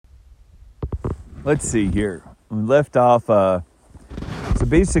let's see here. We left off. So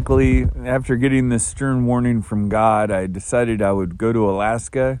basically, after getting this stern warning from God, I decided I would go to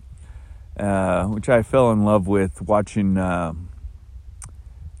Alaska, which I fell in love with watching a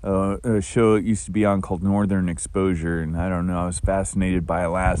show that used to be on called Northern Exposure. And I don't know, I was fascinated by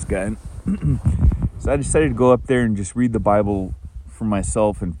Alaska. And so I decided to go up there and just read the Bible for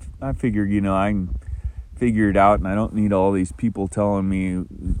myself. And I figured, I can figure it out, and I don't need all these people telling me,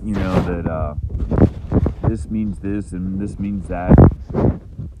 that this means this and this means that in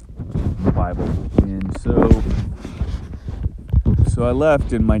the Bible. And so I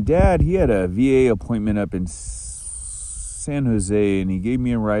left, and my dad, he had a VA appointment up in San Jose, and he gave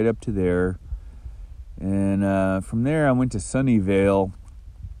me a ride up to there. And from there, I went to Sunnyvale,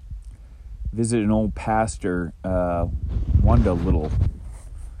 visit an old pastor, Wanda Little.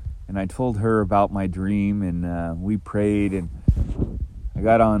 And I told her about my dream, and we prayed, and I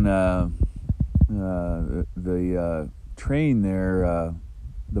got on the train there,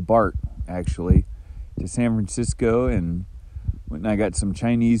 the BART, actually, to San Francisco, and went and I got some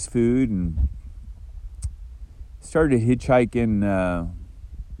Chinese food, and started hitchhiking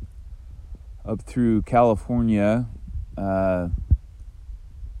up through California. I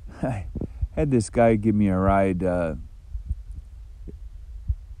had this guy give me a ride.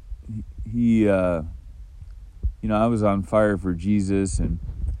 He I was on fire for Jesus, and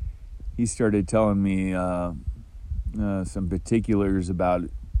he started telling me some particulars about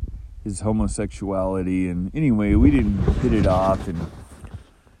his homosexuality. And anyway, we didn't hit it off, and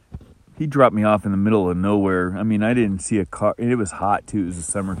he dropped me off in the middle of nowhere. I mean, I didn't see a car. It was hot too. It was the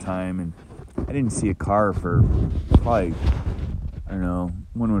summertime, and I didn't see a car for probably, I don't know,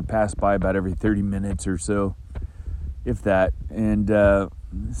 one would pass by about every 30 minutes or so, if that. And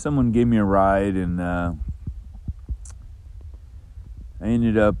someone gave me a ride, and I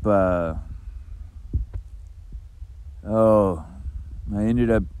ended up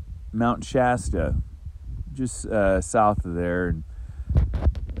Mount Shasta, just south of there, and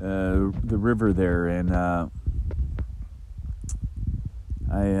the river there. And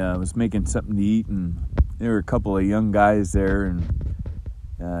I was making something to eat, and there were a couple of young guys there, and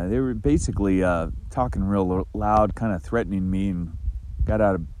they were basically talking real loud, kind of threatening me, and got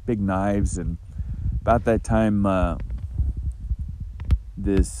out of big knives. And about that time,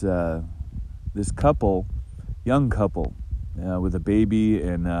 this couple, young couple, with a baby,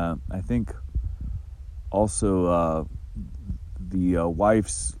 and I think also the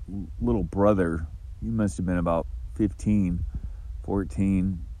wife's little brother, he must have been about 15,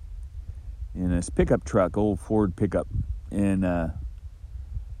 14, in his pickup truck, old Ford pickup. And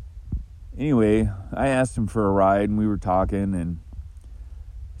anyway, I asked him for a ride, and we were talking, and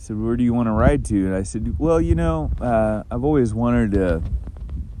he said, "Where do you want to ride to?" And I said, "Well, I've always wanted to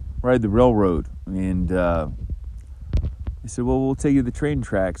ride the railroad." And he said, "Well, we'll take you to the train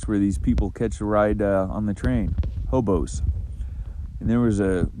tracks where these people catch a ride on the train, hobos." And there was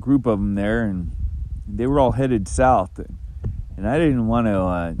a group of them there, and they were all headed south. And I didn't want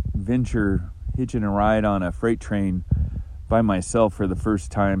to venture hitching a ride on a freight train by myself for the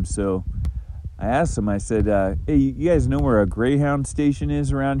first time. So I asked them, I said, "Hey, you guys know where a Greyhound station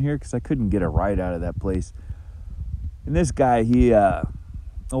is around here?" Because I couldn't get a ride out of that place. And this guy,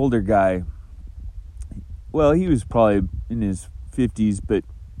 older guy, well, he was probably in his 50s, but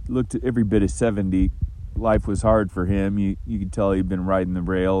looked every bit of 70. Life was hard for him. You could tell he'd been riding the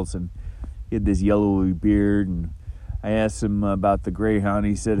rails, and he had this yellowy beard. And I asked him about the Greyhound.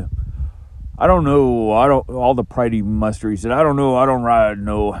 He said, "I don't know. All the pride he muster." He said, "I don't know. I don't ride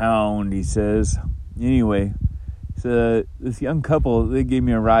no hound," he says. Anyway, so this young couple, they gave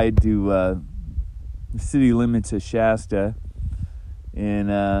me a ride to the city limits of Shasta,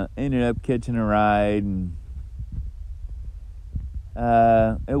 and ended up catching a ride. And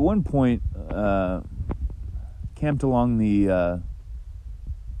at one point, camped along the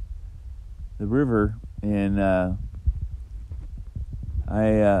river, and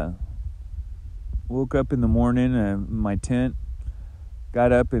I woke up in the morning in my tent,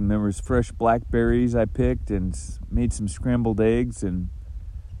 got up, and there was fresh blackberries I picked, and made some scrambled eggs, and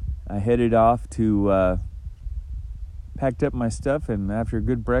I headed off to packed up my stuff, and after a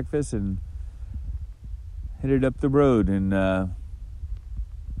good breakfast, and headed up the road. And I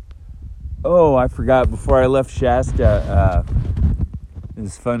forgot, before I left Shasta, it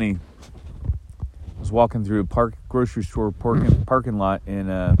was funny. I was walking through a grocery store parking lot,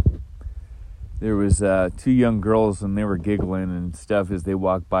 and there was two young girls, and they were giggling and stuff as they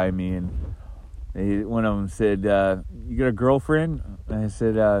walked by me. And one of them said, "You got a girlfriend?" And I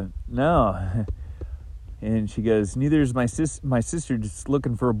said, "No." And she goes, neither is my sister, just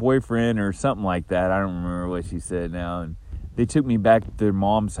looking for a boyfriend or something like that. I don't remember what she said now. And they took me back to their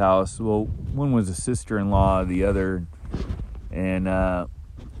mom's house. Well, one was a sister-in-law, the other. And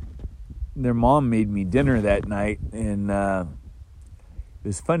their mom made me dinner that night. And it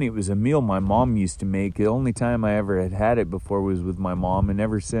was funny. It was a meal my mom used to make. The only time I ever had it before was with my mom. And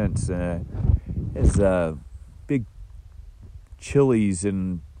ever since, it's big chilies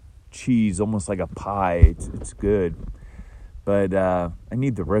and cheese, almost like a pie. It's good, but I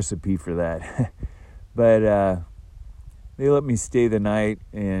need the recipe for that. But they let me stay the night,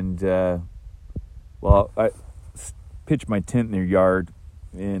 and I pitched my tent in their yard,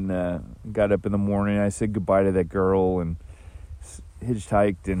 and got up in the morning. I said goodbye to that girl and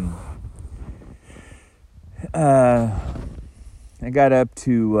hitchhiked, and I got up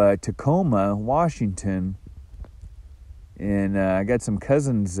to Tacoma, Washington. And I got some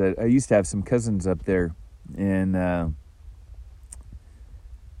cousins I used to have some cousins up there, and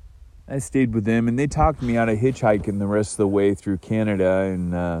I stayed with them, and they talked me out of hitchhiking the rest of the way through Canada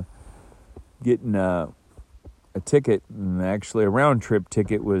and getting a ticket. And actually, a round trip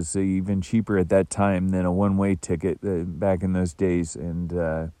ticket was even cheaper at that time than a one-way ticket back in those days. And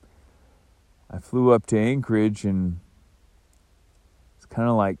I flew up to Anchorage, and it's kind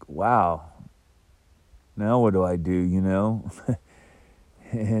of like, wow. Now what do I do,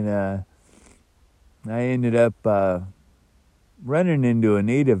 And I ended up running into a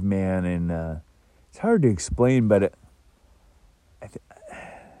native man, and it's hard to explain, but I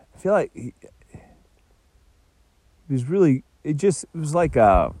feel like it was like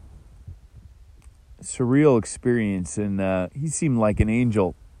a surreal experience, and he seemed like an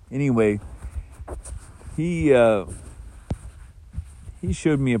angel. Anyway, he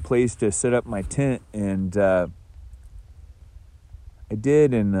showed me a place to set up my tent, and I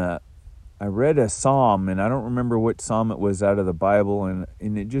did, and I read a psalm, and I don't remember what psalm it was out of the Bible, and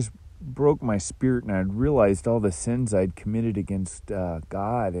it just broke my spirit, and I realized all the sins I'd committed against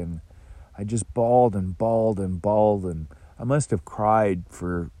God, and I just bawled and bawled and bawled, and I must have cried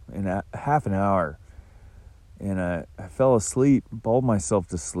for half an hour, and I fell asleep, bawled myself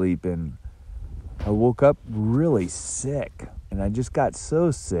to sleep, and I woke up really sick. And I just got so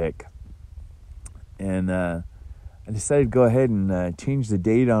sick, and I decided to go ahead and change the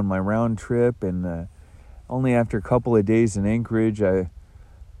date on my round trip. And only after a couple of days in Anchorage, I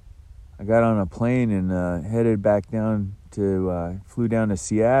got on a plane and headed back down flew down to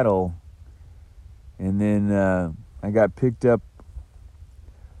Seattle. And then I got picked up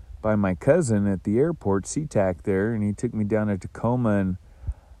by my cousin at the airport, SeaTac there, and he took me down to Tacoma, and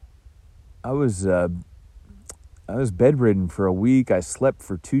I was bedridden for a week. I slept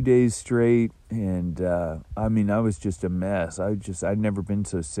for 2 days straight, and I was just a mess. I'd never been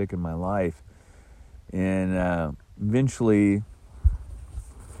so sick in my life. And eventually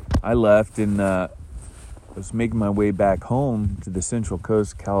I left, and was making my way back home to the Central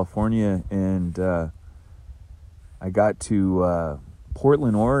Coast, California, and I got to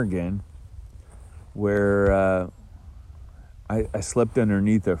Portland, Oregon, where I slept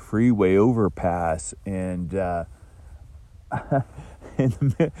underneath a freeway overpass, and I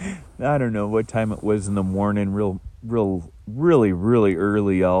don't know what time it was in the morning, really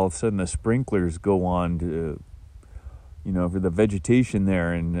early. All of a sudden the sprinklers go on to, for the vegetation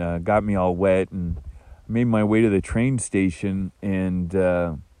there, and got me all wet, and I made my way to the train station, and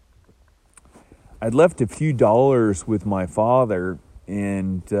I'd left a few dollars with my father,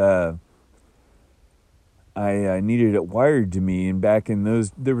 and I needed it wired to me, and back in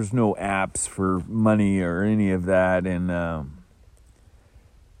those, there was no apps for money or any of that, and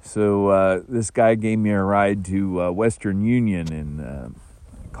so this guy gave me a ride to Western Union, and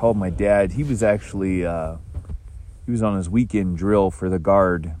called my dad. He was actually he was on his weekend drill for the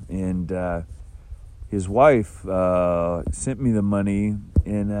Guard, and his wife sent me the money,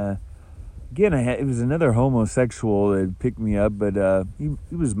 and again, it was another homosexual that picked me up, but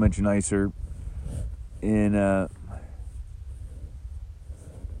he was much nicer. And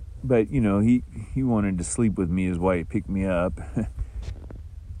but he wanted to sleep with me, is why he picked me up.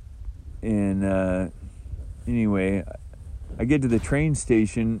 And anyway, I get to the train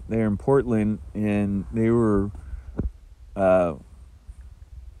station there in Portland, and they were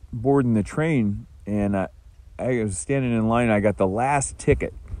boarding the train, and I was standing in line. I got the last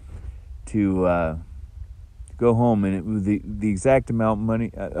ticket to go home, and it was the exact amount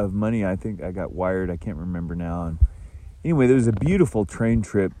of money I think I got wired. I can't remember now. And anyway, there was a beautiful train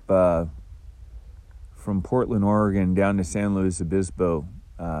trip from Portland, Oregon, down to San Luis Obispo,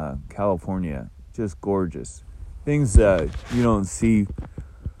 California. Just gorgeous. Things you don't see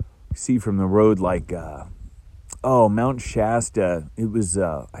see from the road, like Mount Shasta. It was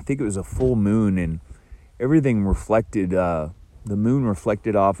I think it was a full moon, and everything reflected. The moon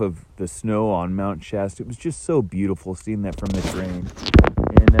reflected off of the snow on Mount Shasta. It was just so beautiful seeing that from the train.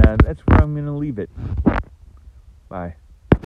 And that's where I'm going to leave it. Bye.